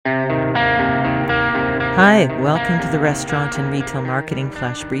Hi, welcome to the Restaurant and Retail Marketing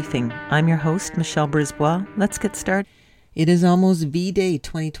Flash Briefing. I'm your host, Michelle Brisbois. Let's get started. It is almost V-Day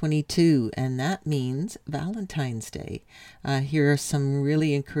 2022, and that means Valentine's Day. Here are some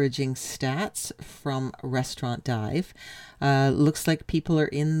really encouraging stats from Restaurant Dive. Looks like people are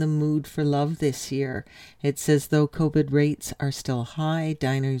in the mood for love this year. It says, though COVID rates are still high,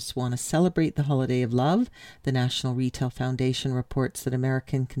 diners want to celebrate the holiday of love. The National Retail Foundation reports that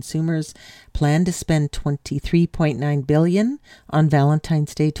American consumers plan to spend $23.9 billion on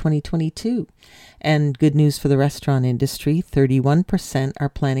Valentine's Day 2022. And good news for the restaurant industry, 31% are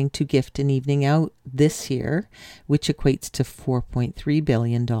planning to gift an evening out this year, which equates to $4.3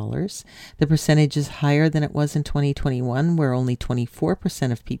 billion. The percentage is higher than it was in 2021, where only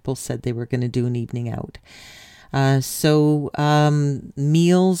 24% of people said they were going to do an evening out.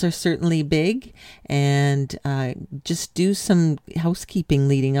 Meals are certainly big, and just do some housekeeping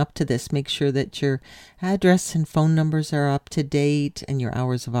leading up to this. Make sure that your address and phone numbers are up to date and your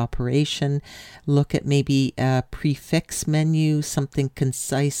hours of operation. Look at maybe a prefix menu, something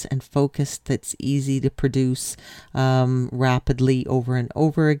concise and focused that's easy to produce rapidly over and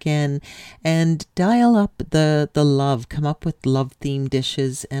over again, and dial up the love. Come up with love-themed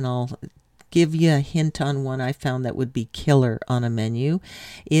dishes, and I'll give you a hint on one I found that would be killer on a menu.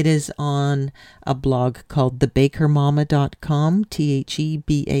 It is on a blog called thebakermama.com,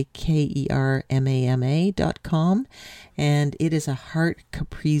 thebakermama.com, and it is a heart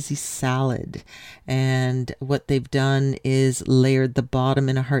caprese salad. And what they've done is layered the bottom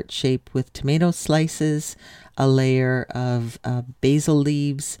in a heart shape with tomato slices, a layer of basil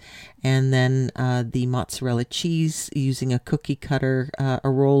leaves, and then the mozzarella cheese, using a cookie cutter, a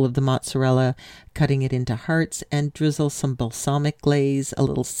roll of the mozzarella, cutting it into hearts, and drizzle some balsamic glaze, a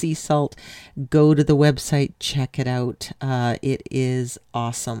little sea salt. Go to the website, check it out. It is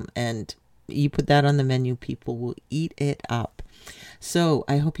awesome. And you put that on the menu, people will eat it up. So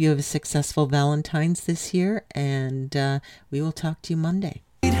I hope you have a successful Valentine's this year, and we will talk to you Monday.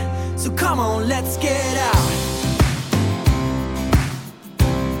 So come on, let's get out.